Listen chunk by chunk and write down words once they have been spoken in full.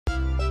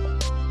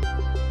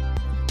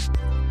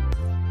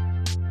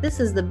This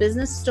is the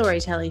Business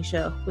Storytelling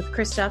Show with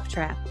Christoph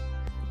Trapp.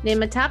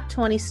 Name a top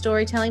 20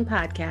 storytelling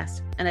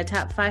podcast and a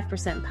top 5%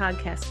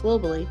 podcast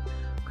globally.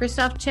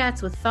 Christoph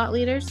chats with thought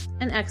leaders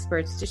and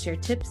experts to share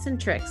tips and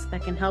tricks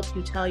that can help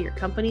you tell your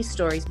company's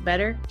stories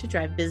better to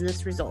drive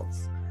business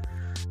results.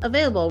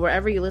 Available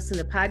wherever you listen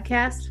to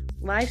podcasts,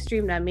 live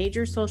streamed on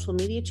major social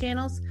media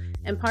channels,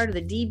 and part of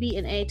the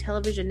DB&A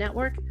television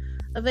network,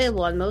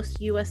 available on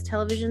most U.S.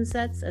 television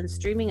sets and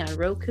streaming on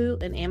Roku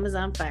and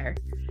Amazon Fire.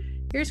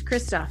 Here's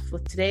Christoph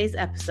with today's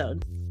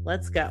episode.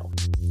 Let's go.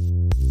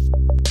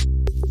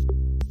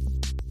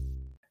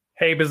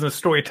 Hey, business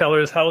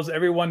storytellers. How's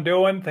everyone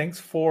doing? Thanks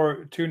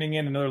for tuning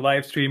in another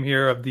live stream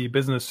here of the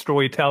Business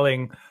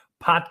Storytelling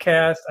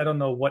Podcast. I don't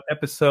know what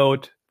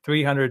episode,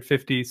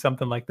 350,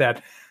 something like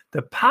that.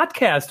 The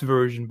podcast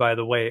version, by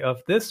the way,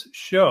 of this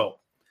show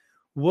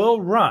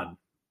will run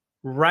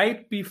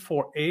right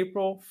before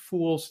April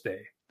Fool's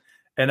Day.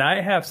 And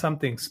I have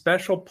something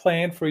special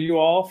planned for you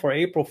all for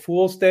April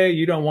Fool's Day.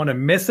 You don't want to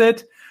miss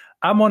it.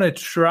 I'm going to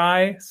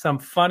try some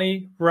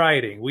funny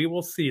writing. We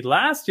will see.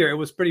 Last year, it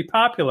was pretty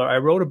popular. I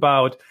wrote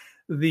about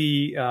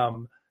the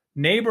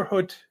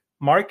neighborhood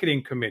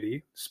marketing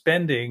committee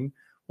spending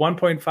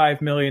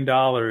 $1.5 million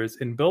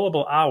in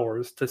billable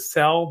hours to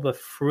sell the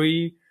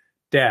free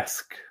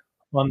desk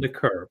on the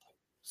curb.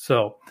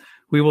 So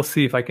we will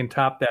see if I can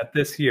top that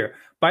this year.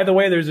 By the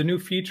way, there's a new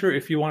feature.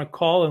 If you want to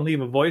call and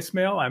leave a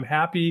voicemail, I'm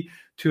happy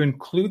to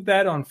include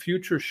that on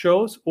future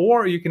shows,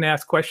 or you can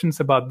ask questions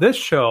about this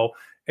show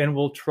and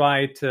we'll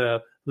try to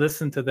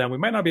listen to them. We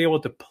might not be able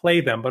to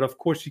play them, but of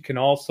course you can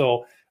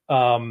also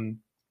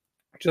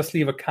just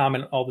leave a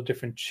comment on all the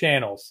different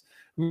channels.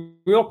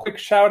 Real quick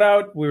shout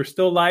out. We're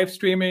still live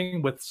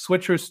streaming with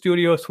Switcher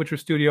Studio,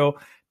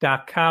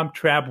 switcherstudio.com.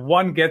 Trap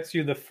 1 gets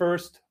you the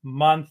first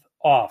month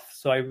off.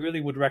 So I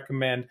really would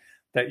recommend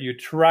that you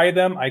try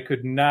them. I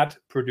could not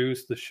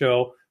produce the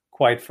show,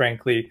 quite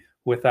frankly,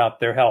 without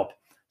their help.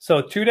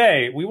 So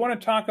today we want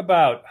to talk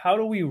about how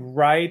do we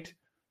write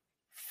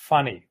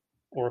funny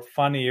or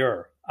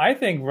funnier. I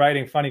think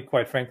writing funny,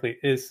 quite frankly,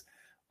 is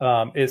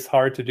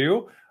hard to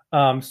do.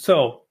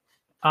 So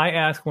I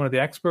asked one of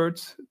the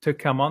experts to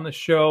come on the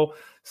show.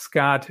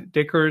 Scott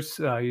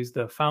Dikkers, he's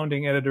the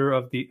founding editor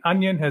of The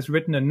Onion, has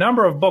written a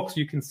number of books.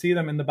 You can see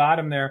them in the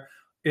bottom there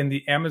in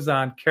the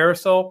Amazon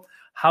carousel.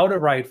 How to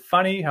write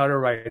funny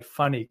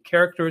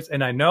characters.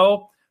 And I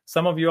know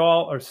some of you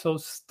all are so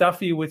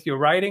stuffy with your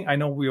writing. I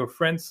know we are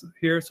friends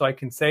here, so I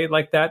can say it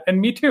like that. And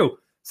me too.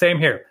 Same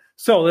here.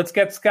 So let's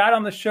get Scott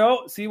on the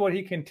show, see what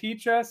he can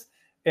teach us,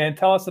 and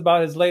tell us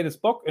about his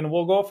latest book, and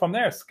we'll go from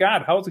there.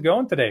 Scott, how's it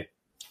going today?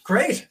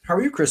 Great. How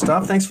are you,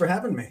 Christoph? Thanks for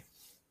having me.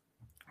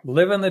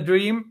 Living the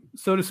dream,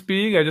 so to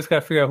speak. I just got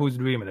to figure out whose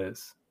dream it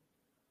is.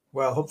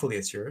 Well, hopefully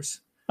it's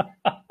yours.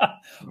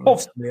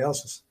 Somebody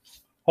else's.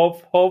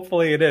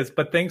 Hopefully it is.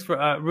 But thanks for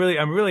I'm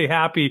really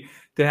happy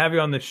to have you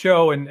on the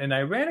show. And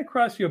I ran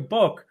across your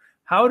book,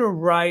 How to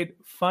Write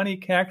Funny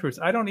Characters.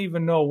 I don't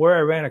even know where I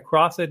ran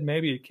across it.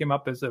 Maybe it came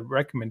up as a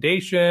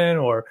recommendation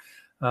or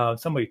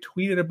somebody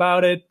tweeted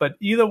about it. But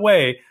either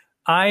way,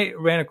 I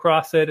ran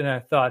across it and I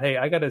thought, hey,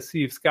 I got to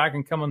see if Scott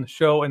can come on the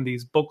show and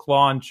these book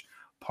launch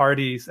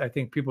parties. I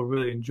think people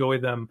really enjoy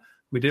them.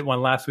 We did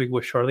one last week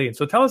with Charlene.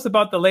 So tell us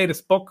about the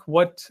latest book.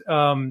 What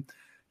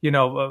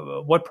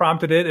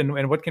prompted it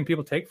and what can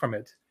people take from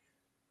it?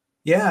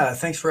 Yeah,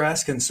 thanks for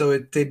asking. So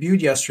it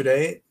debuted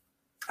yesterday.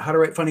 How to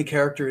Write Funny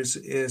Characters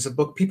is a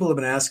book people have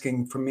been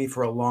asking from me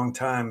for a long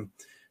time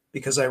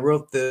because I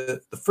wrote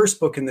the first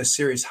book in this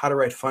series, How to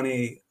Write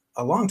Funny,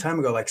 a long time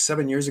ago, like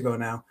 7 years ago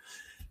now.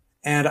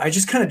 And I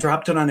just kind of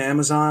dropped it on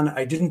Amazon.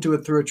 I didn't do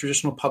it through a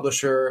traditional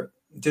publisher,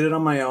 did it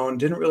on my own,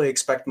 didn't really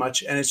expect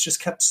much. And it's just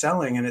kept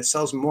selling and it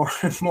sells more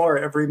and more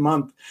every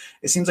month.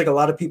 It seems like a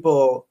lot of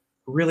people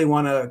really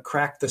want to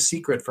crack the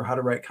secret for how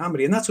to write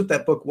comedy. And that's what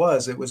that book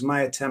was. It was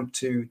my attempt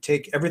to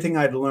take everything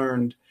I'd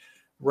learned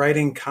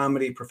writing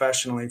comedy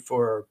professionally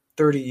for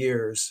 30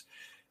 years.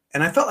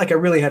 And I felt like I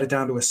really had it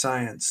down to a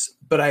science,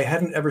 but I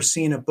hadn't ever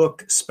seen a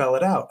book spell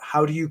it out.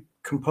 How do you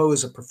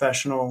compose a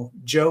professional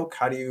joke?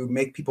 How do you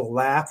make people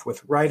laugh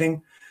with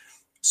writing?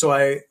 So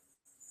it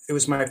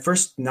was my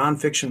first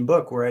nonfiction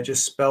book where I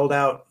just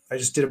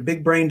did a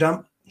big brain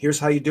dump. Here's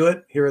how you do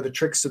it. Here are the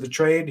tricks of the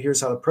trade.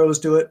 Here's how the pros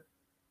do it.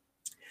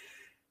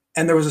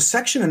 And there was a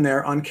section in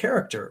there on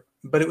character,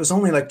 but it was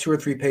only like 2 or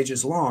 3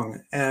 pages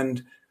long.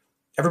 And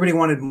everybody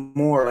wanted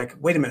more. Like,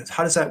 wait a minute,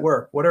 how does that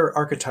work? What are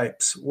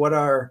archetypes?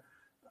 What's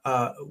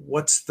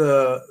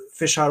the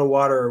fish out of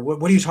water?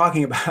 What are you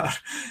talking about?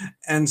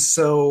 And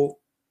so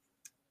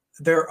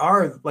there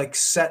are like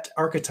set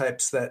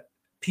archetypes that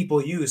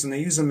people use, and they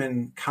use them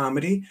in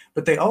comedy,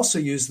 but they also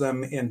use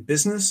them in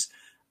business.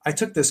 I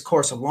took this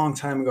course a long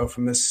time ago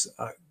from this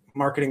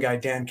marketing guy,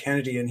 Dan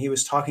Kennedy, and he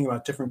was talking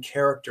about different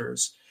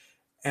characters.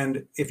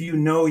 And if you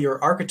know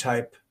your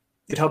archetype,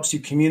 it helps you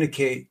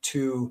communicate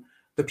to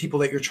the people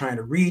that you're trying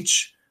to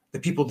reach, the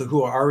people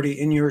who are already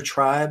in your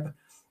tribe,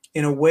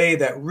 in a way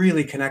that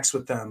really connects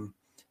with them.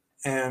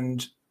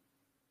 And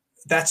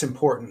that's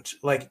important.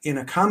 Like in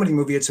a comedy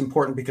movie, it's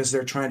important because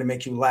they're trying to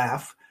make you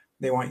laugh.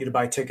 They want you to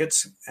buy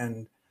tickets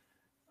and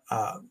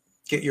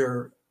get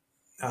your,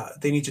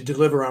 they need to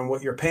deliver on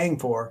what you're paying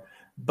for.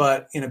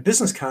 But in a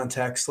business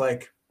context,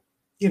 like,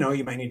 you know,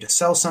 you might need to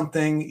sell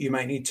something, you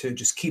might need to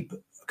just keep a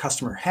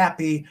customer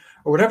happy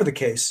or whatever the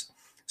case.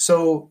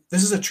 So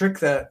this is a trick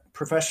that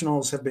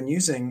professionals have been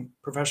using,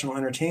 professional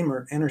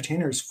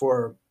entertainers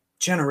for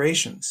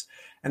generations.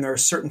 And there are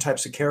certain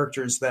types of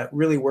characters that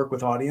really work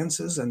with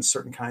audiences and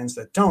certain kinds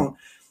that don't.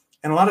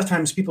 And a lot of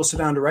times people sit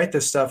down to write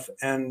this stuff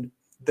and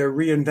they're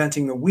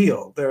reinventing the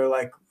wheel. They're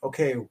like,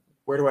 okay,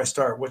 where do I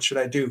start? What should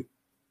I do?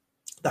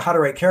 The How to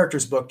Write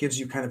Characters book gives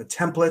you kind of a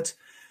template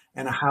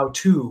and a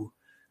how-to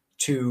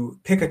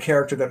pick a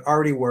character that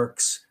already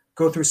works,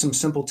 go through some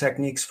simple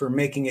techniques for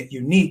making it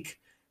unique,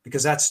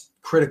 because that's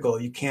critical.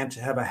 You can't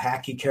have a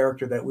hacky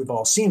character that we've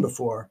all seen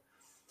before.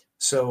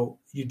 So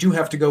you do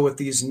have to go with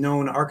these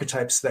known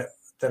archetypes that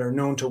are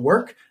known to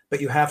work, but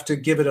you have to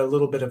give it a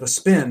little bit of a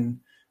spin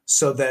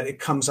so that it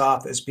comes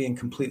off as being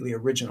completely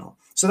original.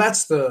 So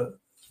that's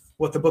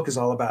what the book is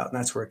all about, and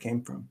that's where it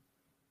came from.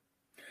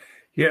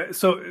 Yeah,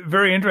 so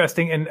very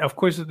interesting. And of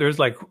course, there's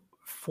like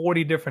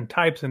 40 different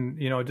types,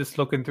 and you know, just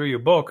looking through your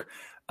book,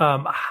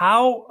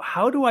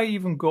 how do I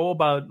even go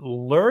about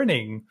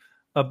learning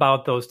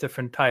about those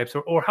different types,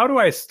 or how do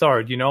I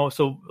start? You know,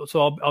 so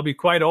I'll be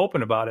quite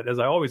open about it, as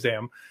I always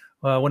am.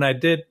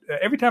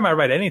 Every time I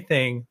write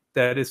anything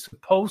that is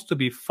supposed to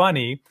be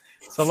funny,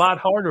 it's a lot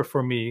harder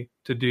for me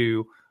to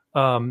do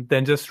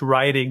than just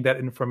writing that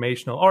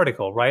informational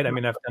article, right? I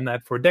mean, I've done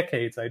that for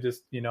decades. I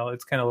just, you know,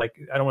 it's kind of like,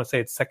 I don't want to say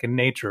it's second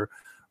nature.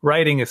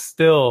 Writing is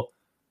still,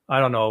 I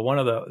don't know, one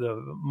of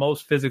the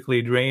most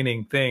physically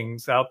draining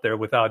things out there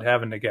without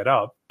having to get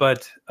up.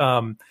 But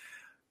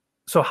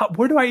so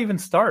where do I even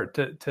start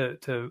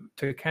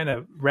to kind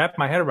of wrap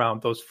my head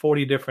around those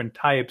 40 different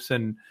types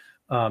and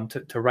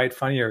to write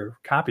funnier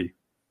copy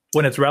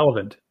when it's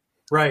relevant?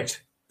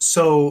 Right.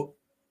 So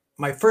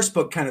my first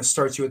book kind of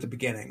starts you at the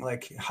beginning,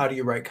 like how do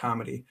you write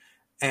comedy?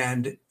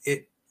 And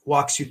it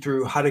walks you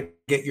through how to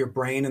get your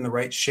brain in the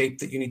right shape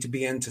that you need to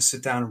be in to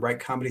sit down and write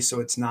comedy,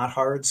 so it's not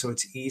hard, so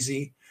it's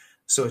easy,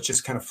 so it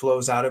just kind of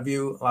flows out of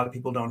you. A lot of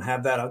people don't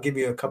have that. I'll give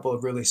you a couple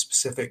of really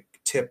specific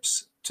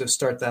tips to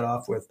start that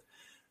off with.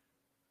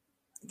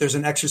 There's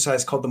an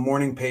exercise called the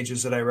morning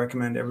pages that I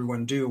recommend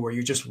everyone do, where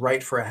you just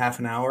write for a half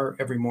an hour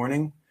every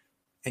morning,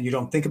 and you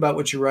don't think about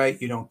what you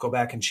write. You don't go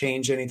back and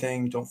change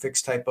anything. You don't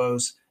fix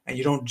typos, and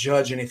you don't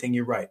judge anything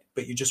you write,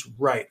 but you just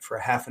write for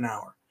a half an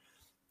hour.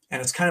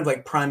 And it's kind of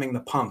like priming the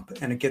pump,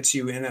 and it gets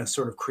you in a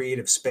sort of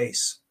creative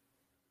space.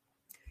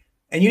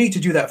 And you need to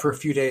do that for a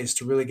few days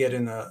to really get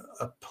in a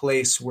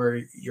place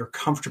where you're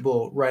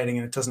comfortable writing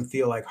and it doesn't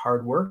feel like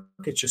hard work.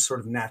 It just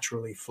sort of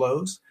naturally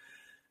flows.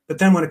 But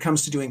then when it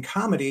comes to doing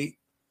comedy,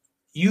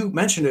 you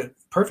mentioned it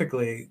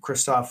perfectly,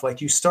 Christoph,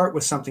 like you start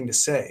with something to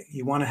say.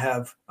 You want to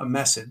have a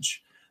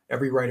message.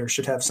 Every writer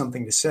should have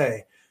something to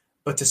say.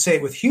 But to say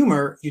it with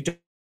humor, you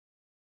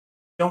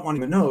don't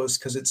want to nose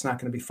because it's not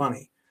going to be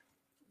funny.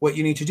 What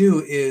you need to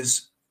do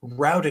is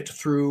route it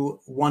through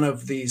one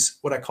of these,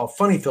 what I call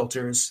funny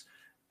filters,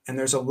 and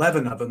there's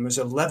 11 of them. There's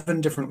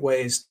 11 different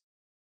ways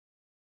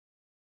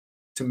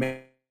to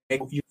make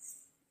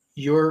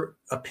your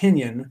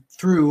opinion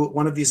through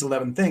one of these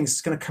 11 things.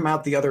 It's going to come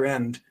out the other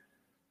end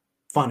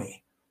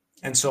funny.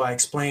 And so I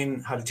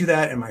explain how to do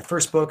that in my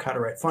first book, How to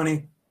Write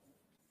Funny.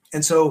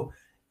 And so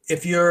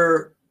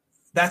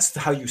that's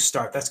how you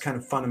start. That's kind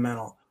of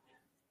fundamental.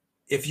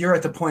 If you're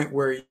at the point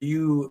where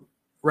you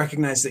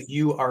recognize that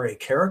you are a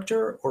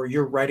character or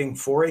you're writing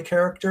for a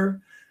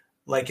character,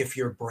 like if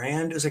your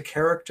brand is a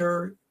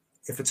character,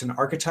 if it's an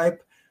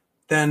archetype,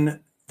 then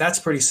that's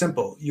pretty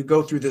simple. You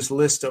go through this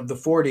list of the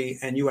 40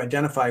 and you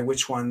identify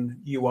which one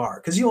you are,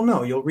 because you'll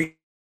read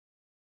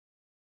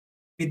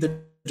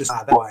that's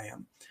who I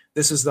am.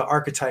 This is the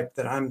archetype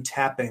that I'm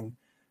tapping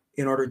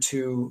in order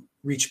to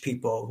reach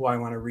people who I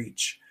want to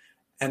reach.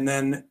 And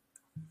then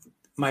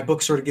my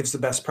book sort of gives the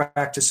best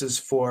practices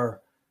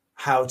for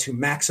how to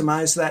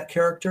maximize that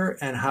character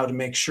and how to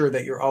make sure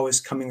that you're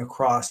always coming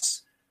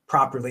across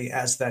properly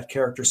as that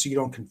character so you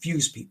don't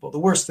confuse people. The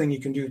worst thing you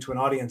can do to an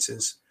audience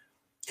is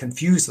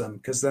confuse them,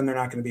 because then they're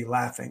not going to be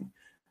laughing.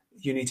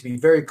 You need to be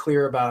very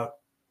clear about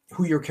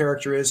who your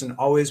character is and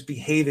always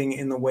behaving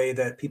in the way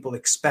that people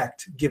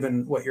expect,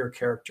 given what your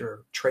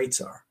character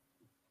traits are.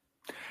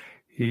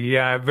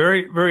 Yeah,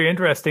 very, very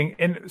interesting.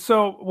 And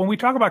so when we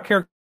talk about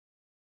characters,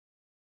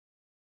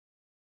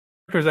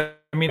 I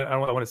mean, I don't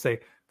want to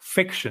say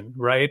fiction,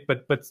 right?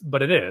 But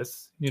it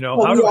is, you know,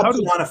 well, we all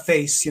want a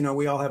face, you know,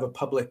 we all have a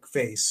public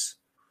face.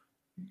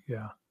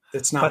 Yeah.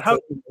 It's not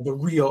the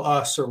real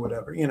us or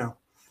whatever, you know.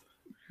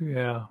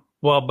 Yeah.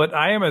 Well, but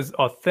I am as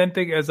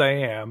authentic as I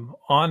am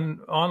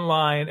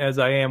online as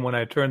I am when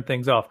I turn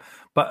things off.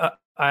 But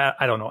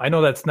I don't know. I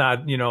know that's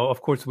not, you know,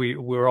 of course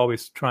we're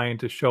always trying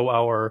to show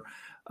our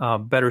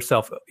better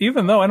self,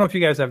 even though I don't know if you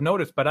guys have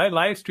noticed, but I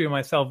live stream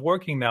myself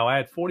working now. I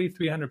had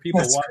 4,300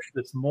 people watch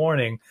this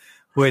morning,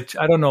 which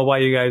I don't know why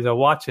you guys are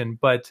watching,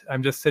 but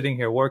I'm just sitting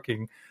here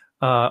working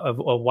a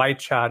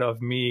white shot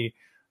of me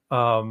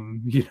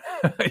you,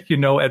 you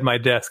know, at my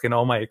desk and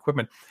all my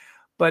equipment.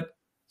 But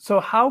so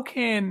how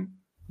can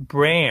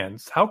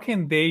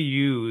they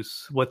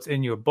use what's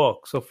in your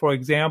book? So for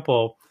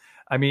example,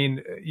 I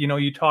mean, you know,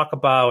 you talk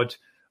about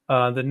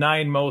the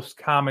 9 most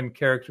common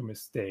character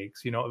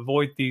mistakes, you know,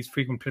 avoid these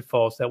frequent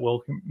pitfalls that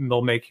will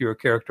make your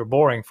character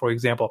boring, for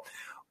example.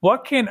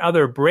 What can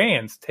other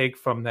brands take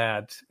from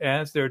that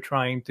as they're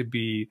trying to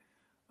be,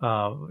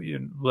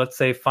 let's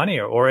say,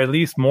 funnier or at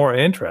least more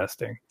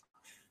interesting?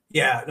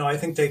 Yeah, no, I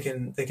think they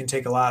can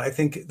take a lot. I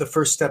think the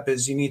first step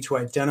is you need to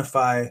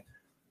identify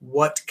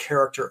what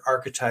character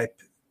archetype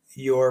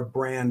your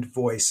brand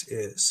voice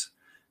is.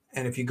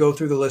 And if you go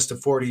through the list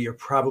of 40, you're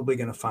probably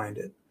going to find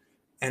it.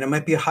 And it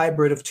might be a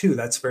hybrid of 2.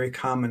 That's very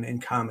common in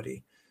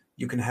comedy.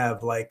 You can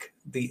have like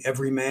the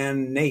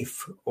everyman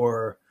naif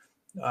or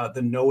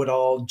the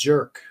know-it-all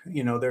jerk.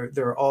 You know,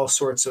 there are all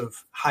sorts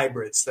of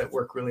hybrids that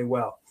work really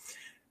well.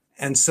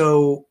 And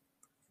so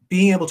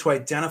being able to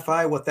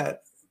identify what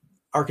that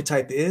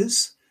archetype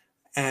is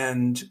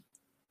and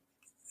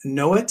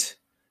know it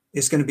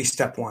is going to be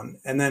step 1.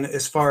 And then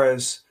as far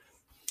as,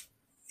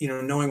 you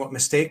know, knowing what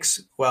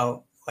mistakes,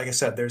 well, like I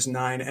said, there's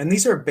 9, and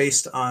these are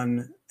based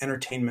on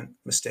entertainment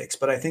mistakes,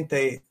 but I think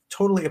they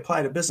totally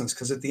apply to business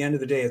because at the end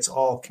of the day, it's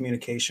all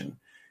communication.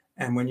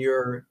 And when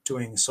you're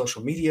doing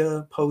social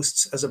media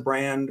posts as a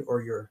brand,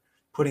 or you're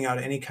putting out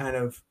any kind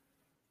of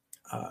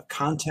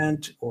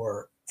content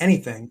or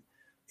anything,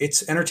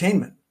 it's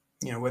entertainment,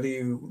 you know, whether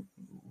you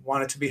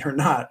want it to be or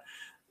not.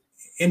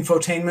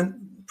 Infotainment,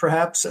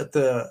 perhaps at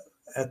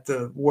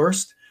the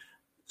worst.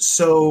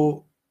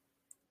 So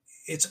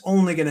it's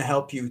only going to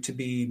help you to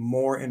be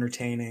more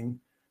entertaining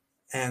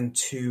and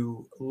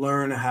to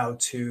learn how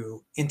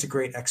to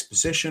integrate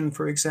exposition,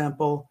 for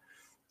example.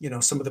 You know,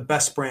 some of the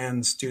best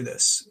brands do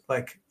this.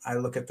 Like I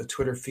look at the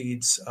Twitter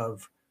feeds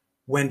of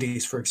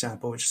Wendy's, for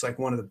example, which is like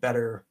one of the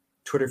better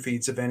Twitter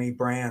feeds of any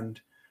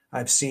brand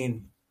I've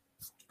seen.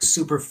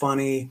 Super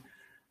funny,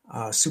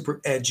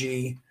 super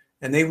edgy,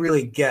 and they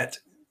really get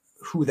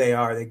who they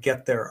are. They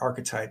get their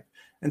archetype.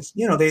 And,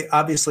 you know, they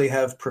obviously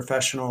have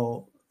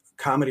professional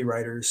comedy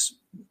writers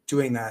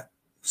doing that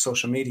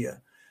social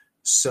media.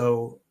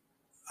 So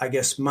I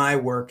guess my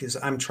work is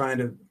I'm trying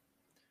to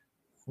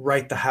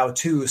write the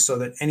how-to so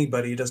that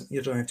anybody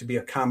you don't have to be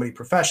a comedy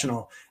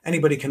professional.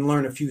 Anybody can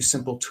learn a few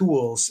simple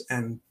tools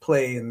and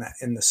play in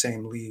the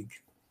same league.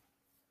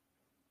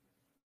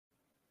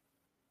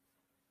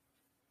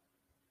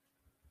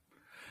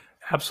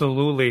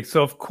 Absolutely.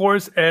 So, of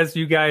course, as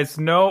you guys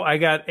know, I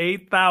got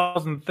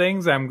 8,000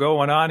 things I'm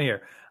going on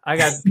here. I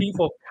got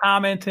people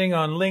commenting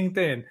on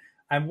LinkedIn.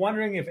 I'm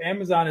wondering if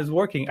Amazon is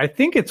working. I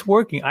think it's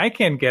working. I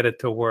can't get it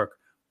to work,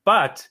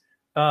 but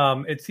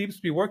it seems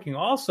to be working.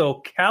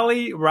 Also,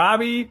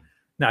 Robbie,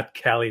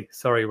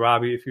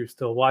 if you're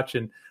still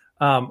watching.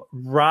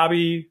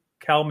 Robbie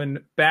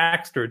Kelman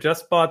Baxter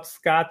just bought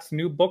Scott's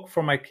new book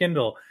for my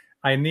Kindle.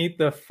 I need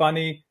the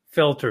funny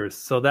filters.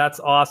 So that's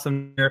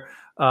awesome.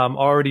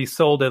 Already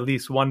sold at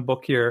least 1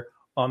 book here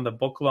on the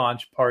book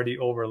launch party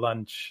over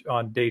lunch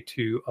on day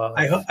 2.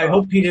 I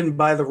hope he didn't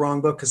buy the wrong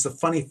book, because the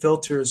funny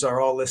filters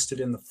are all listed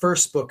in the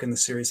first book in the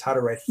series, How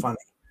to Write Funny.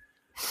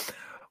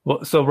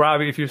 Well, so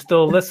Robbie, if you're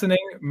still listening,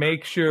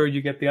 make sure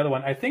you get the other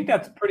one. I think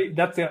that's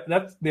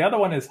the other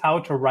one is How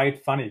to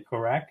Write Funny,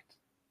 correct?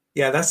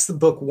 Yeah, that's the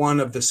book 1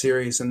 of the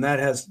series, and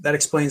that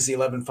explains the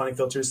 11 funny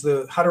filters.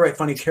 The How to Write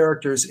Funny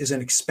Characters is an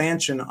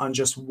expansion on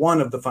just one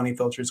of the funny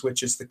filters,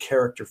 which is the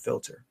character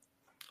filter.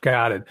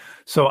 Got it.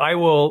 So I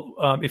will,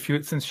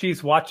 since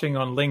she's watching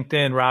on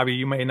LinkedIn, Robbie,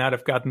 you may not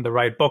have gotten the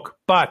right book,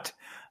 but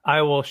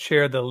I will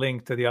share the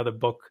link to the other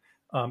book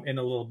in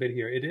a little bit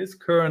here. It is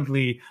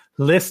currently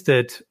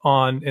listed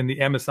in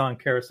the Amazon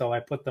carousel. I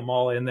put them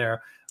all in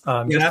there.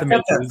 I've got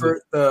that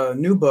for the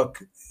new book.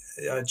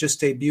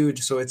 Just debuted,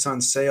 so it's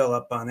on sale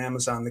up on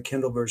Amazon, the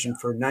Kindle version,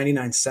 for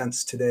 99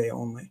 cents today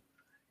only.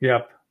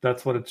 Yep,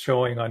 that's what it's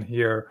showing on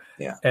here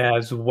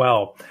as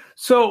well.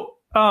 So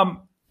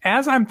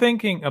as I'm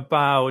thinking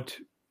about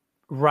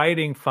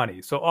writing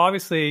funny, so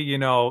obviously, you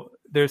know,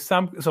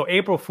 so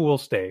April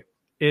Fool's Day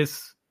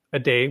is a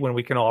day when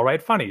we can all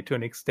write funny to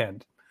an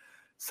extent.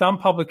 Some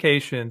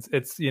publications,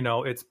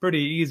 it's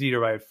pretty easy to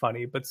write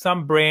funny, but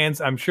some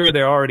brands, I'm sure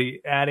they're already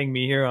adding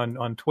me here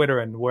on Twitter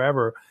and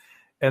wherever,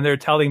 and they're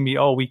telling me,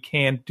 oh, we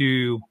can't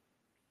do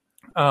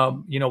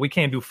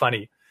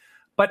funny.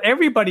 But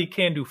everybody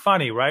can do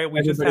funny, right?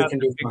 We just have to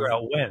figure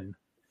out when.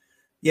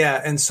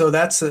 Yeah, and so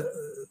that's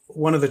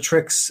one of the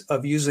tricks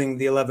of using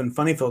the 11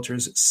 funny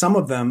filters. Some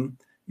of them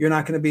you're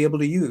not going to be able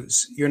to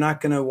use. You're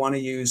not going to want to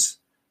use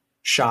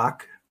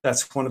shock.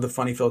 That's one of the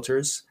funny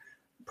filters.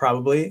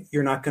 Probably.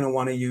 You're not going to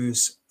want to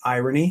use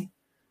irony,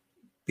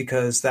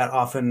 because that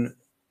often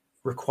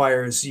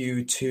requires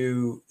you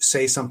to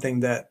say something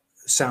that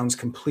sounds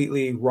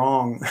completely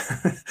wrong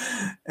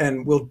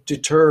and will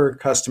deter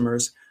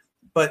customers.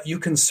 But you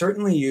can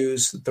certainly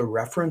use the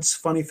reference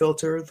funny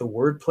filter, the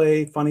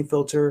wordplay funny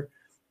filter.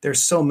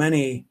 There's so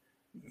many.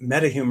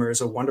 Meta humor is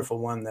a wonderful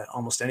one that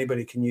almost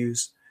anybody can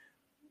use,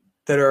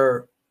 that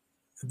are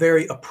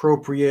very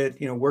appropriate,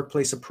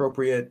 workplace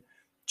appropriate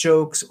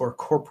jokes or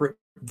corporate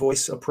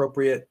voice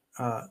appropriate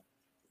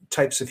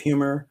types of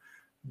humor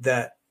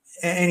that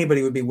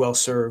anybody would be well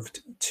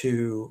served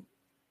to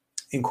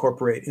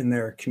incorporate in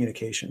their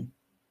communication.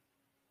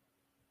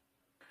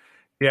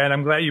 Yeah, and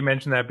I'm glad you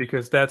mentioned that,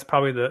 because that's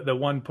probably the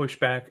one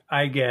pushback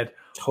I get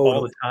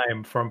all the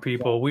time from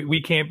people. Yeah.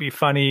 We can't be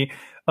funny.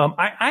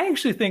 I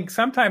actually think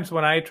sometimes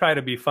when I try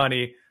to be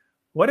funny,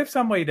 what if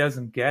somebody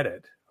doesn't get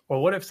it?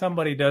 Or what if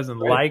somebody doesn't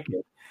like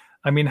it?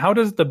 I mean, how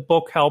does the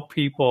book help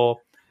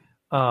people,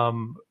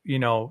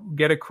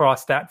 get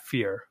across that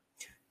fear?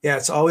 Yeah,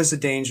 it's always a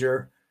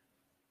danger.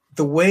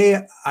 The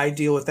way I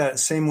deal with that,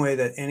 same way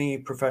that any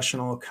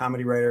professional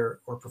comedy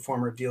writer or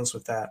performer deals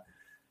with that,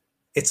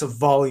 it's a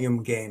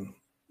volume game.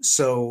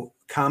 So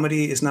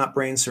comedy is not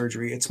brain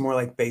surgery. It's more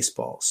like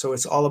baseball. So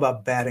it's all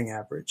about batting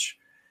average.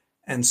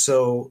 And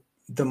so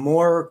the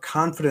more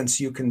confidence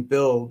you can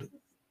build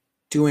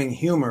doing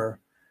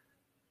humor,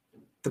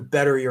 the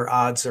better your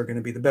odds are going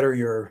to be, the better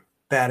your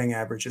batting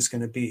average is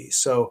going to be.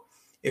 So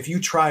if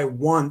you try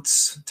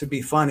once to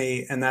be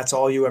funny and that's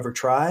all you ever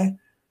try,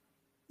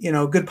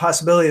 good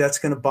possibility that's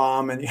going to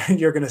bomb and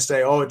you're going to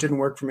say, oh, it didn't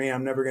work for me,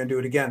 I'm never going to do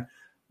it again.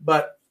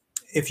 But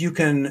if you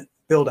can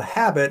build a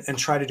habit and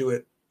try to do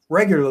it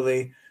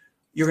regularly,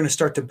 you're going to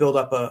start to build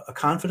up a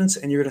confidence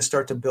and you're going to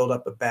start to build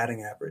up a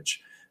batting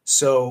average.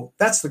 So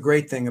that's the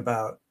great thing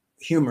about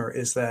humor,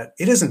 is that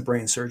it isn't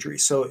brain surgery.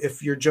 So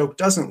if your joke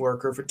doesn't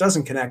work or if it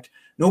doesn't connect,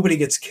 nobody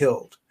gets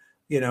killed.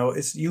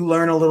 It's, you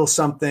learn a little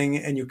something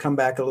and you come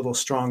back a little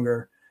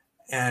stronger,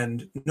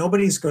 and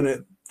nobody's going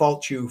to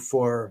fault you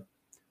for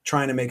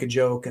trying to make a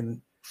joke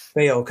and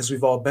fail, because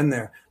we've all been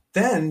there.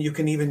 Then you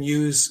can even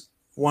use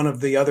one of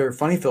the other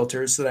funny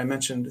filters that I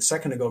mentioned a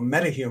second ago,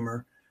 meta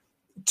humor,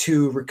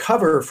 to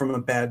recover from a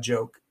bad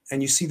joke.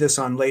 And you see this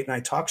on late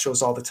night talk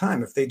shows all the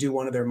time. If they do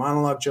one of their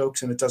monologue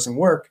jokes and it doesn't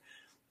work,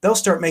 they'll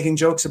start making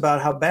jokes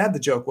about how bad the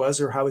joke was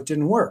or how it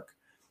didn't work.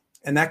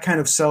 And that kind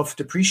of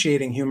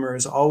self-depreciating humor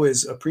is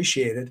always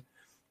appreciated.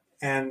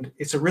 And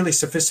it's a really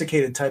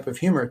sophisticated type of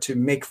humor to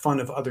make fun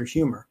of other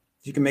humor.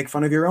 You can make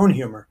fun of your own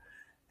humor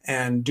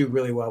and do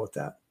really well with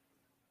that.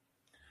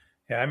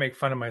 Yeah, I make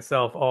fun of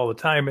myself all the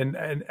time. And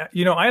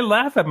I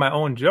laugh at my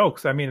own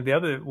jokes. I mean, the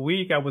other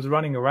week I was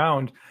running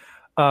around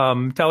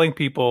telling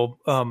people,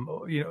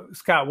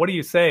 Scott, what do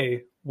you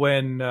say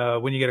when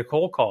you get a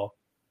cold call?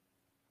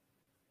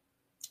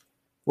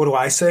 What do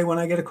I say when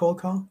I get a cold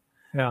call?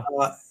 Yeah.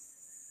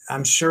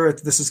 I'm sure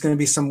this is going to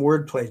be some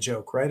wordplay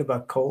joke, right?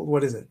 About cold.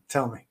 What is it?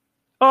 Tell me.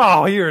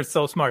 Oh, you're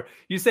so smart.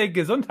 You say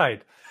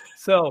Gesundheit.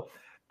 So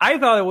I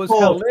thought it was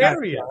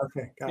hilarious.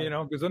 Yeah, okay,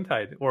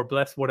 Gesundheit, or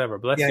bless, whatever.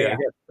 Bless you. Yeah.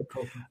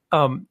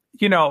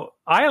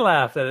 I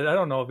laughed at it. I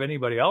don't know if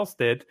anybody else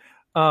did.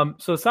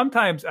 So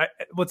sometimes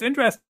what's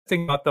interesting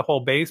about the whole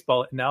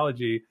baseball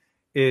analogy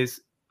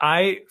is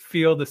I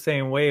feel the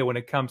same way when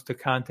it comes to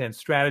content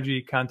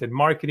strategy, content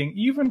marketing,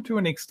 even to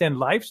an extent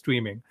live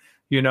streaming.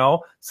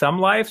 Some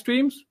live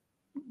streams,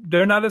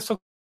 they're not as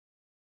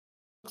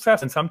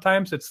successful. And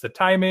sometimes it's the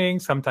timing,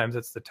 sometimes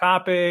it's the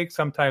topic,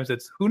 sometimes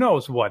it's who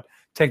knows what.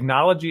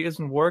 Technology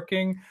isn't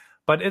working,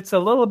 but it's a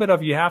little bit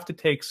of, you have to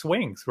take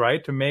swings,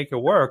 right, to make it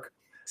work.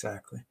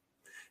 Exactly.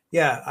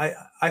 Yeah,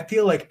 I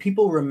feel like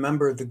people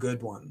remember the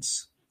good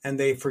ones and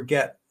they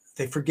forgive.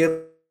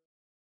 It's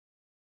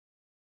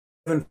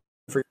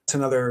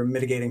another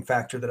mitigating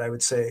factor that I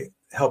would say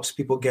helps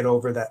people get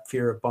over that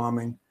fear of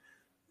bombing.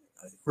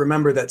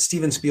 Remember that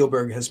Steven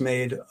Spielberg has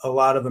made a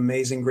lot of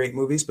amazing, great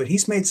movies, but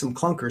he's made some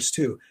clunkers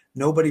too.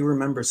 Nobody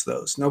remembers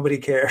those. Nobody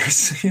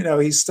cares.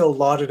 He's still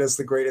lauded as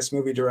the greatest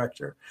movie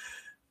director,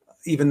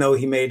 even though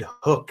he made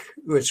Hook,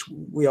 which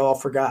we all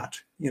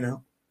forgot,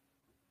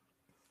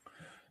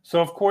 So,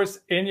 of course,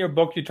 in your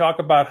book, you talk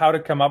about how to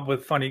come up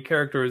with funny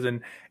characters.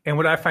 And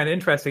what I find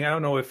interesting, I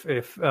don't know if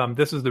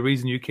this is the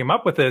reason you came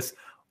up with this,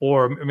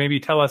 or maybe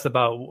tell us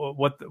about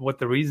what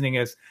the reasoning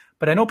is.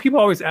 But I know people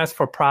always ask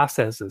for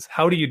processes.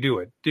 How do you do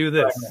it? Do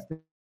this.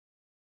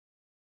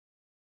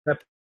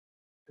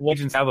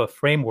 Agents have a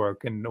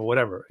framework and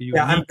whatever.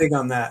 I'm big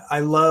on that. I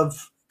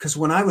love, because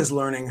when I was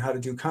learning how to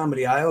do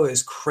comedy, I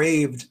always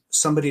craved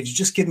somebody to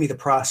just give me the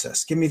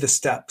process, give me the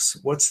steps.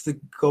 What's the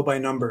go by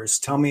numbers?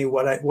 Tell me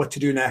what to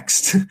do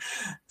next.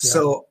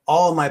 So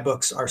all my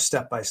books are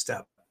step by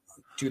step.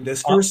 Do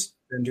this first,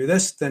 then do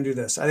this, then do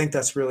this. I think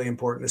that's really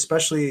important,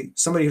 especially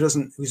somebody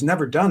who's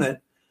never done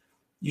it.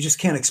 You just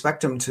can't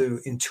expect them to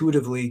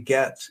intuitively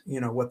get,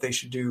 what they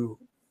should do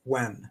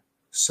when.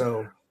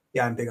 So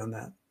yeah, I'm big on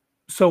that.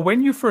 So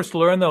when you first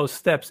learn those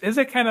steps, is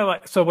it kind of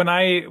like, so when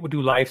I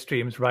do live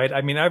streams, right?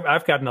 I mean,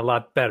 I've gotten a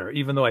lot better,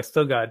 even though I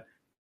still got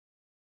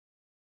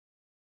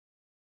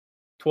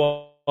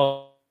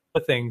 12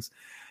 things.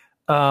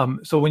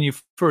 So when you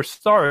first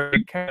start,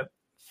 you kind of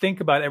think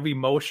about every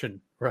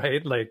motion,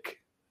 right? Like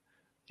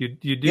you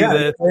do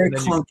this. Very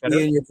clunky,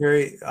 and you're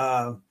very,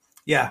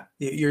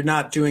 you're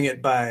not doing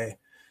it by,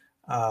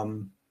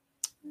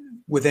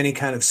 with any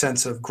kind of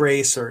sense of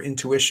grace or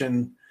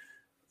intuition.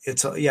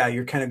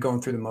 You're kind of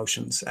going through the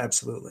motions.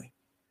 Absolutely.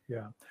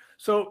 Yeah.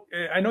 So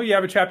I know you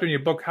have a chapter in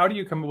your book. How do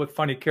you come up with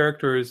funny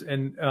characters?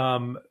 And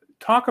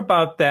talk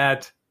about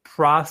that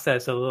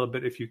process a little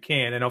bit if you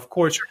can. And of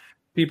course,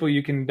 people,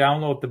 you can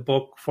download the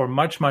book for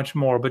much, much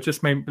more, but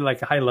just maybe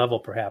like a high level,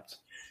 perhaps.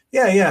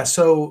 Yeah.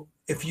 So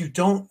if you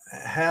don't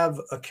have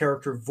a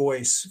character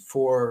voice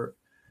for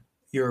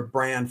your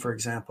brand, for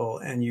example,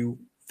 and you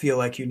feel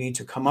like you need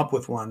to come up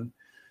with one,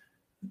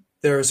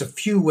 there's a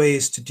few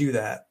ways to do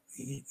that.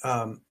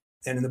 And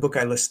in the book,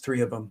 I list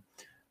 3 of them.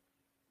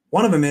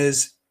 One of them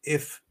is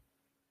if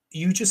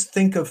you just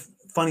think of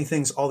funny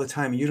things all the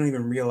time and you don't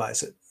even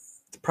realize it.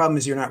 The problem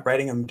is you're not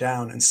writing them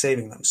down and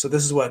saving them. So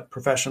this is what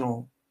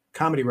professional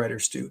comedy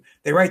writers do.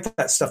 They write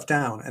that stuff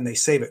down and they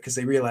save it because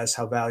they realize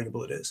how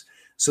valuable it is.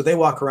 So they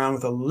walk around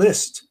with a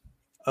list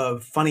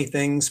of funny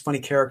things, funny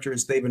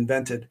characters they've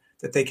invented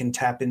that they can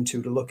tap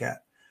into to look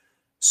at.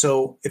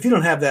 So if you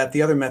don't have that,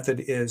 the other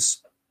method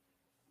is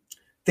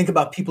think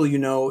about people you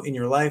know in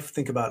your life,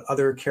 think about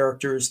other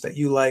characters that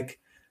you like,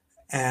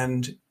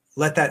 and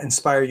let that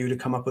inspire you to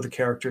come up with a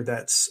character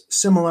that's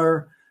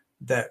similar,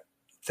 that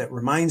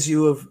reminds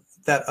you of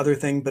that other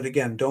thing. But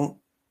again, don't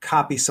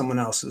copy someone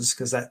else's,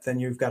 because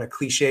then you've got a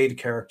cliched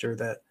character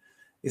that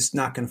is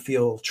not going to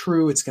feel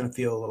true. It's going to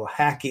feel a little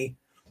hacky.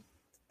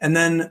 And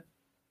then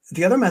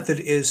the other method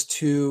is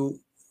to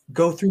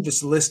go through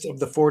this list of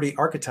the 40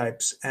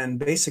 archetypes and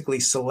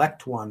basically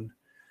select one.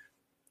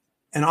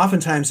 And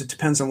oftentimes it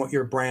depends on what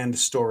your brand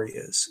story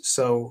is.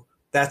 So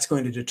that's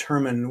going to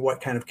determine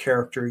what kind of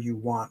character you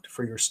want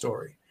for your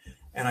story.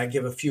 And I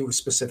give a few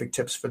specific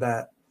tips for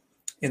that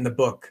in the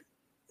book.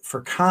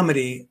 For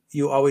comedy,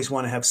 you always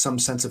want to have some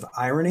sense of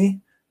irony.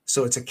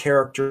 So it's a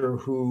character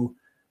who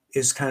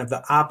is kind of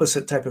the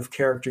opposite type of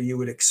character you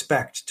would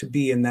expect to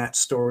be in that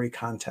story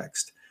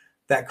context.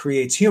 That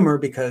creates humor,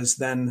 because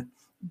then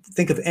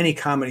think of any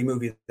comedy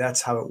movie,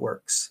 that's how it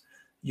works.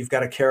 You've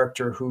got a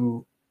character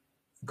who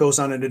goes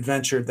on an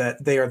adventure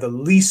that they are the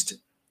least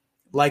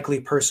likely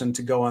person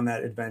to go on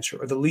that adventure,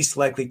 or the least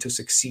likely to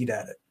succeed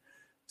at it.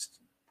 It's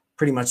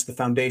pretty much the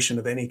foundation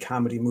of any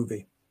comedy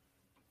movie.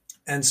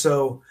 And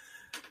so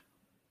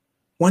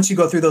once you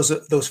go through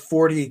those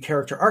 40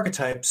 character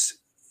archetypes,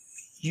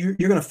 you're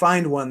going to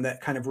find one that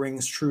kind of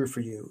rings true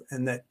for you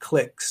and that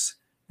clicks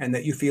and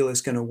that you feel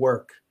is going to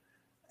work.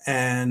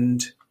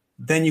 And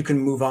then you can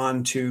move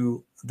on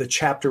to the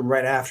chapter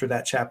right after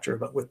that chapter,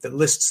 but with the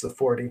lists, the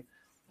 40,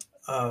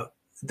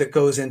 that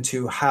goes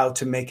into how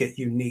to make it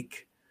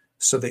unique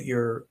so that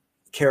your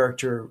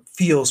character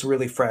feels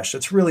really fresh.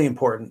 It's really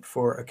important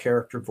for a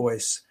character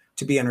voice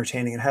to be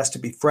entertaining. It has to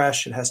be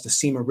fresh. It has to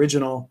seem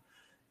original.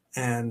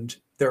 And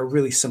there are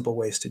really simple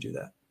ways to do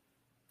that.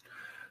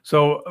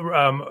 So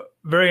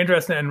very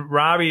interesting. And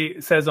Robbie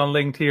says on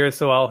linked here,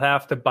 so I'll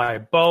have to buy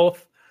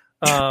both.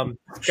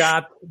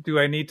 Scott, do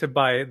I need to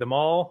buy them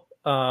all?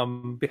 How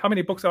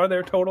many books are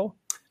there total?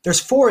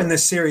 There's 4 in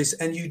this series,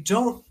 and you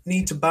don't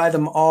need to buy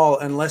them all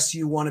unless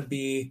you want to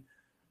be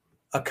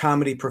a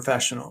comedy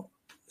professional.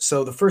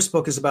 So the first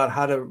book is about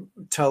how to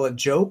tell a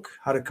joke,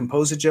 how to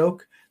compose a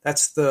joke.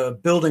 That's the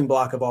building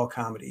block of all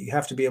comedy. You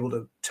have to be able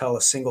to tell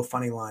a single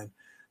funny line.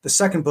 The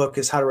second book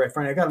is how to write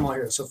funny. I got them all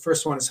here. So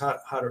first one is how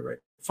to write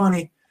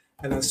funny.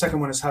 And then the second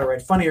one is how to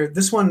write funnier.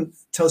 This one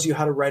tells you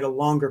how to write a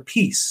longer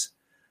piece,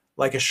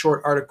 like a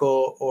short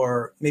article,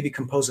 or maybe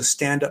compose a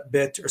stand-up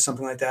bit or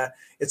something like that.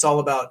 It's all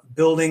about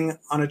building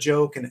on a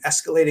joke and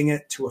escalating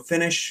it to a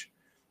finish.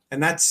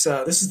 And that's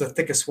this is the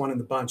thickest one in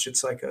the bunch.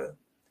 It's like a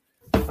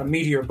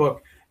meatier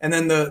book. And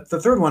then the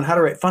third one, How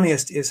to Write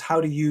Funniest, is how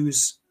to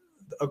use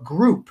a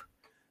group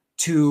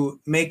to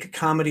make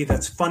comedy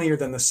that's funnier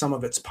than the sum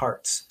of its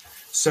parts.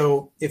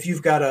 So if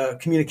you've got a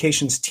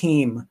communications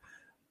team,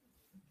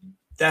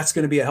 that's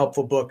going to be a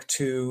helpful book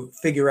to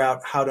figure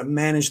out how to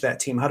manage that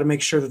team, how to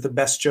make sure that the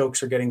best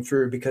jokes are getting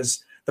through,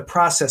 because the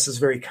process is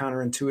very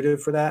counterintuitive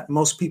for that.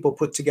 Most people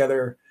put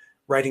together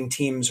writing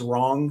teams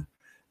wrong,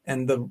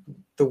 and the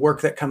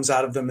work that comes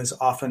out of them is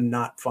often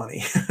not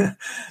funny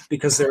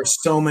because there are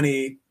so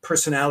many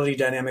personality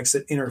dynamics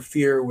that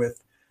interfere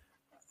with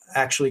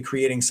actually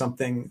creating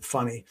something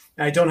funny.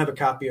 And I don't have a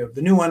copy of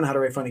the new one, How to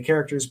Write Funny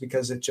Characters,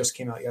 because it just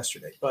came out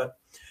yesterday. But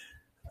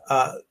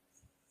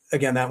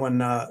again, that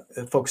one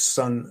focuses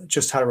on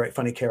just how to write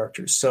funny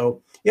characters.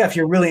 So yeah, if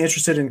you're really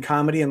interested in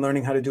comedy and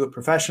learning how to do it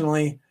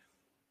professionally,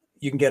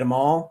 you can get them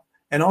all.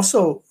 And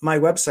also my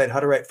website,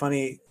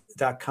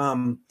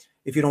 howtowritefunny.com.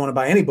 If you don't want to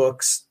buy any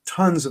books,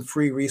 tons of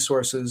free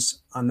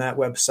resources on that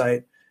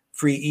website,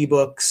 free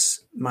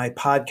ebooks, my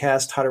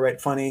podcast, How to Write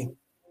Funny.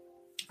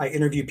 I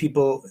interview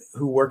people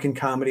who work in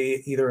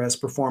comedy, either as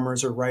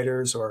performers or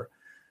writers or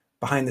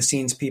behind the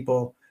scenes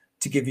people,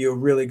 to give you a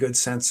really good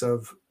sense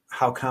of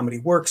how comedy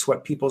works,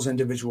 what people's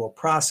individual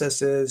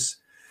process is.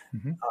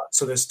 Mm-hmm.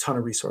 So there's a ton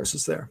of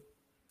resources there.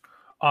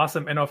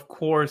 Awesome. And of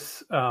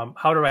course,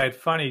 How to Write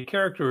Funny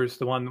Characters,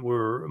 the one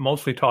we're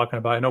mostly talking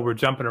about. I know we're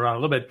jumping around a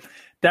little bit.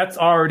 That's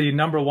already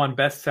 #1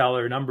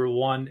 bestseller,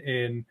 #1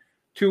 in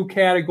 2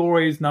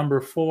 categories,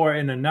 #4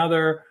 in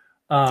another.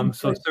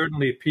 So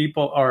certainly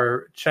people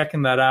are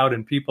checking that out,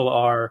 and people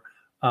are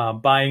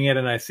buying it,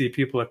 and I see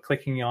people are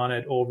clicking on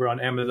it over on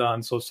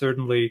Amazon. So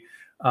certainly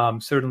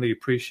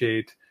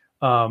appreciate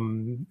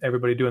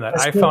everybody doing that.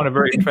 That's I good. found it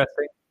very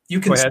interesting. You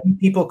can see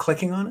people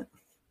clicking on it?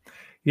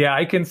 Yeah,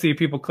 I can see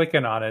people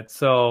clicking on it.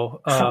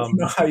 So I don't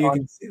know how you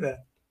can see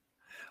that.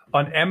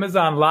 On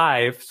Amazon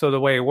Live, so the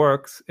way it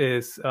works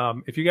is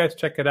if you guys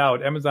check it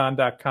out,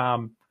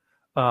 Amazon.com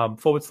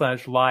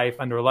 /live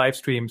under live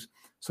streams,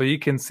 so you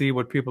can see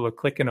what people are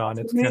clicking on.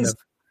 It's kind of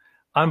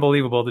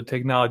unbelievable, the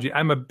technology.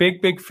 I'm a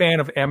big fan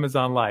of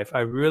Amazon Live.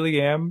 I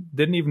really am.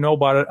 Didn't even know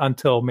about it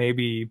until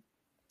maybe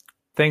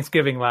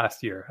Thanksgiving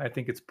last year. I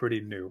think it's pretty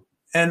new.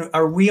 And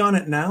are we on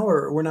it now,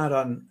 or we're not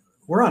on?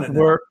 We're on it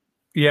now.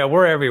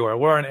 We're everywhere.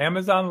 We're on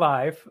Amazon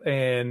Live,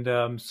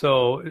 and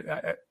so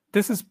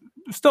this is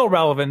still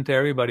relevant to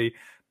everybody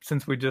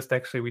since we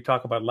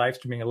talk about live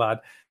streaming a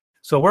lot.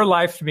 So we're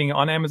live streaming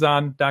on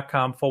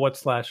Amazon.com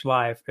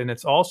 /live, and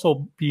it's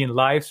also being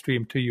live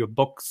streamed to your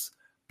books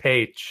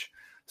page.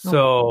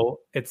 So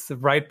it's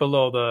right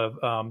below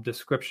the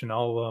description.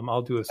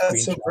 I'll do a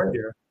screenshot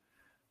here.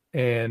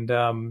 And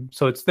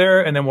so it's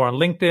there. And then we're on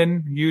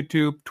LinkedIn,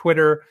 YouTube,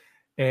 Twitter,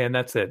 and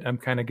that's it. I'm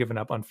kind of giving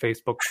up on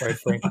Facebook, quite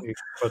frankly,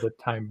 for the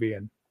time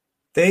being.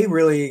 They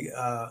really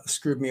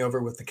screwed me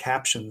over with the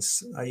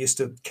captions. I used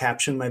to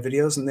caption my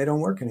videos, and they don't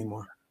work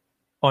anymore.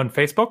 On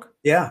Facebook?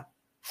 Yeah.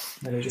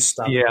 And they just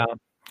stopped. Yeah.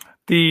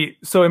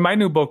 So in my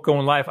new book,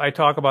 Going Live, I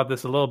talk about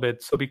this a little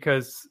bit. So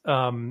because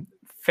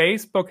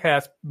Facebook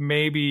has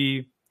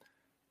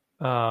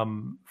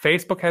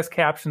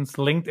captions,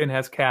 LinkedIn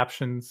has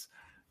captions,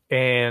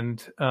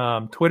 and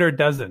Twitter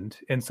doesn't.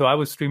 And so I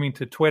was streaming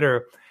to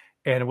Twitter,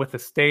 and with the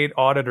state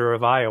auditor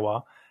of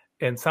Iowa,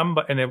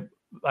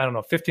 I don't know,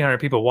 1,500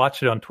 people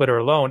watched it on Twitter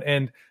alone.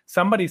 And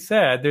somebody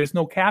said, "There's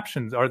no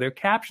captions. Are there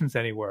captions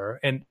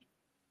anywhere?" And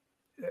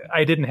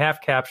I didn't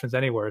have captions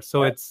anywhere.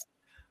 So it's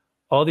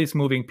all these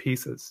moving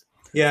pieces.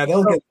 Yeah,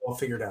 they'll get it all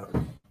figured out.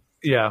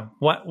 Yeah,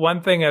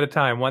 one thing at a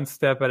time, one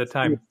step at a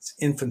time. It's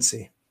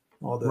infancy,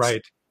 all this.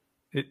 Right.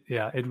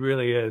 It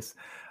really is.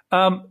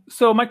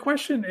 So my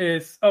question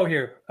is,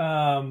 here.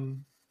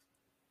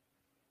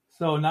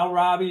 So now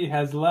Robbie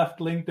has left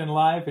LinkedIn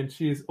Live and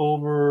she's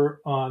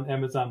over on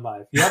Amazon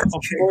Live. Yep,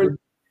 of course.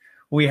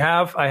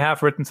 I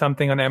have written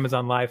something on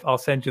Amazon Live. I'll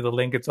send you the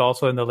link. It's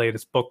also in the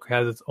latest book,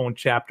 has its own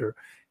chapter,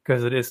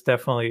 because it is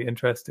definitely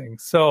interesting.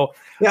 So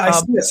yeah, I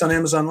see this on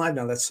Amazon Live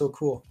now. That's so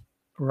cool.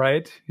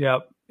 Right.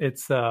 Yep.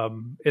 It's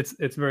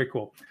very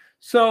cool.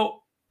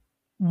 So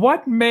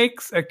what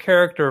makes a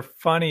character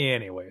funny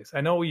anyways?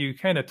 I know you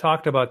kind of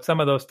talked about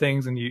some of those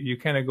things, and you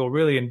kind of go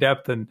really in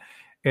depth in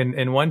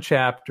one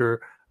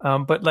chapter.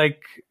 But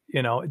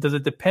does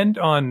it depend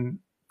on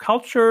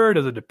culture?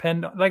 Does it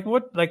depend on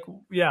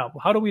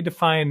how do we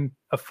define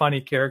a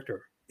funny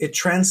character? It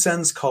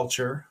transcends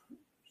culture.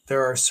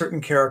 There are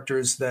certain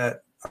characters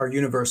that are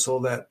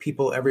universal that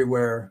people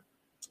everywhere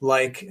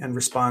like and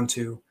respond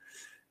to.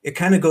 It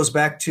kind of goes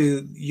back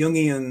to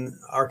Jungian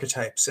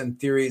archetypes and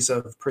theories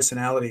of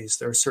personalities.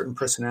 There are certain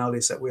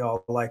personalities that we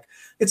all like.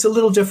 It's a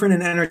little different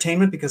in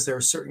entertainment because there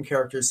are certain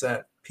characters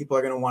that people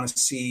are going to want to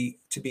see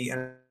to be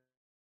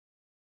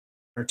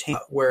entertained,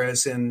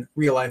 whereas in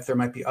real life, there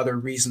might be other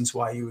reasons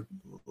why you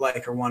would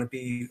like or want to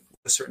be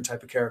a certain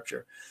type of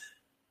character.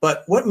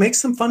 But what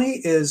makes them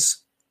funny is,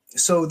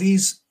 so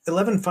these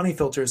 11 funny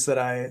filters that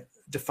I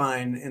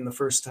define in the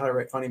first How to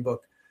Write Funny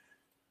book,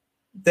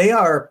 they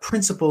are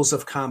principles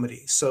of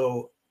comedy.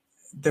 So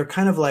they're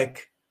kind of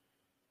like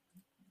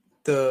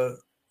a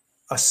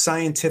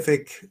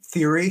scientific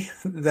theory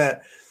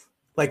that,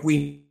 like,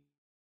 we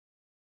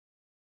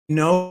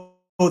know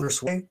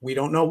this way, we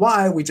don't know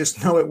why, we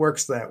just know it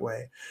works that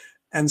way.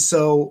 And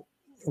so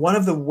one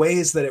of the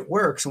ways that it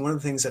works, and one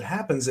of the things that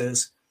happens,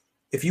 is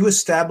if you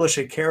establish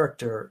a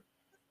character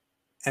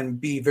and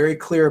be very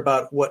clear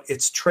about what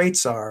its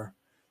traits are,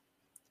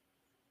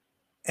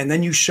 and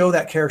then you show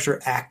that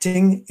character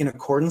acting in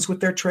accordance with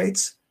their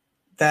traits,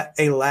 that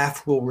a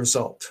laugh will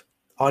result.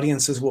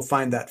 Audiences will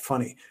find that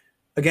funny.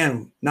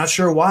 Again, not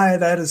sure why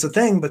that is a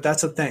thing, but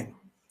that's a thing.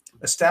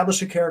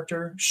 Establish a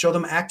character, show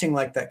them acting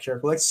like that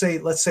character. Let's say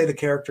the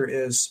character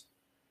is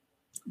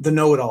the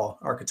know-it-all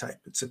archetype.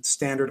 It's a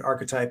standard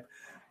archetype,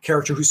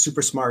 character who's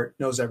super smart,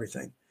 knows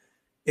everything.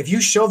 If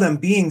you show them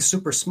being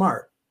super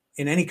smart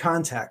in any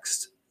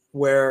context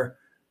where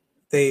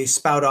they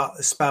spout,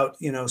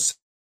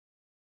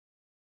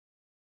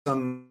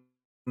 some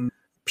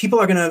people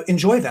are going to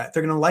enjoy that.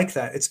 They're going to like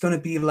that. It's going to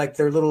be like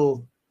their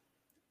little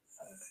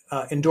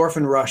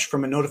endorphin rush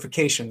from a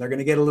notification. They're going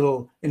to get a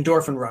little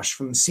endorphin rush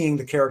from seeing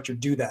the character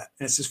do that.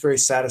 And it's just very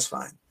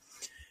satisfying.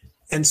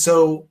 And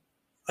so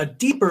a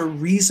deeper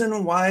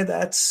reason why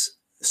that's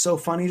so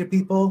funny to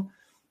people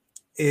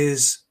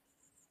is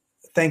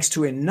thanks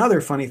to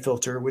another funny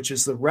filter, which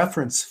is the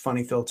reference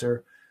funny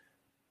filter,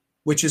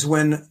 which is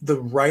when the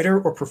writer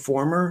or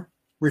performer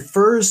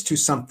refers to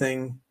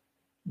something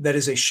that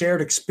is a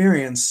shared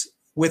experience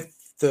with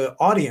the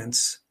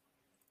audience.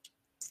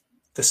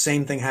 The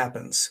same thing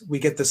happens. We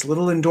get this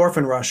little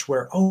endorphin rush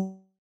where,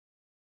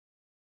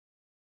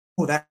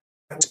 that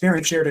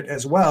experience shared it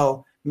as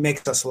well.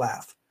 makes us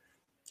laugh.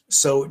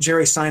 So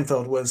Jerry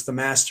Seinfeld was the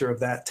master of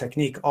that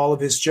technique. All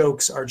of his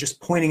jokes are just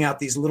pointing out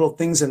these little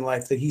things in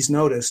life that he's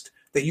noticed,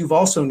 that you've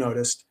also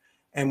noticed.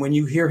 And when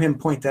you hear him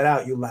point that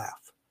out, you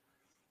laugh.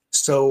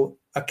 So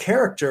a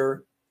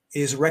character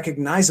is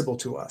recognizable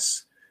to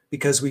us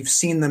because we've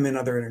seen them in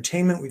other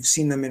entertainment. We've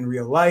seen them in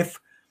real life.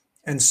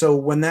 And so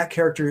when that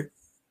character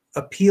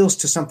appeals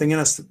to something in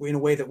us in a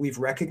way that we've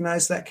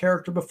recognized that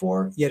character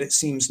before, yet it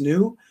seems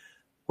new,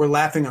 we're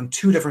laughing on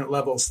two different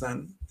levels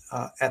then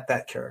at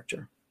that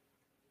character.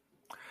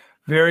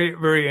 Very,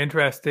 very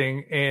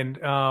interesting, and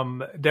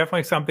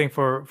definitely something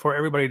for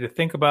everybody to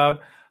think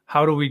about.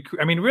 How do we,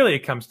 I mean, really it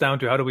comes down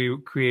to how do we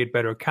create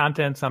better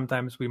content?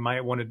 Sometimes we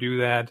might want to do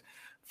that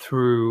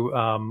through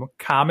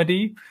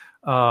comedy.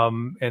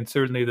 And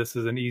certainly this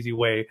is an easy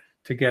way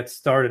to get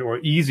started, or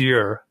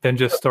easier than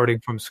just starting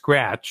from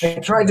scratch. I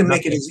tried to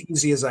make it as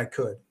easy as I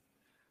could.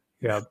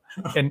 Yeah.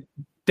 And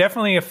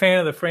definitely a fan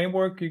of the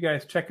framework. You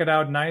guys check it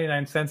out.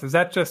 99 cents. Is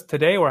that just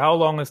today, or how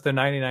long is the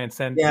 99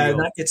 cent deal?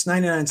 Yeah, it's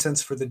 99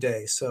 cents for the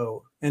day.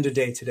 So end of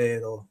day today,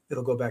 it'll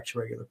go back to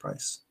regular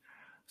price.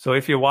 So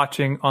if you're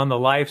watching on the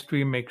live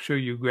stream, make sure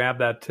you grab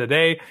that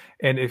today.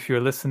 And if you're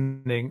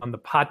listening on the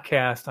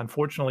podcast,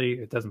 unfortunately,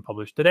 it doesn't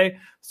publish today.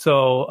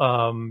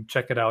 So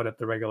check it out at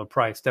the regular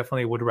price.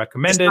 Definitely would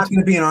recommend it. It's not going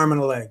to be an arm and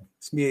a leg.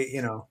 It's going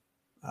to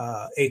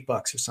be, $8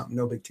 or something.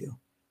 No big deal.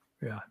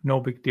 Yeah,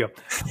 no big deal.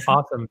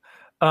 Awesome.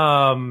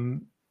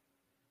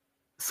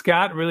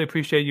 Scott, really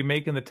appreciate you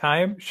making the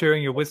time,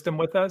 sharing your wisdom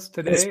with us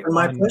today. It's been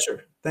my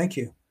pleasure. Thank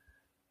you.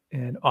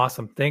 And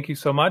awesome. Thank you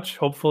so much.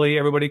 Hopefully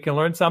everybody can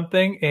learn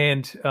something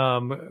and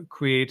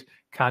create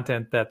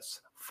content that's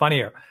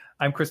funnier.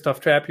 I'm Christoph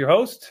Trapp, your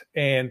host,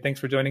 and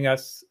thanks for joining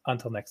us.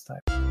 Until next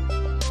time.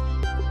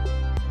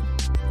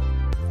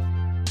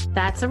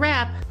 That's a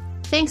wrap.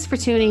 Thanks for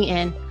tuning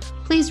in.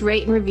 Please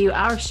rate and review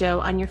our show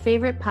on your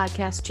favorite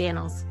podcast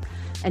channels.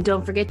 And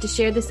don't forget to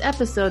share this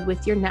episode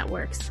with your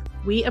networks.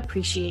 We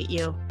appreciate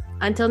you.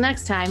 Until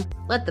next time,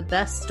 let the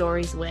best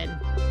stories win.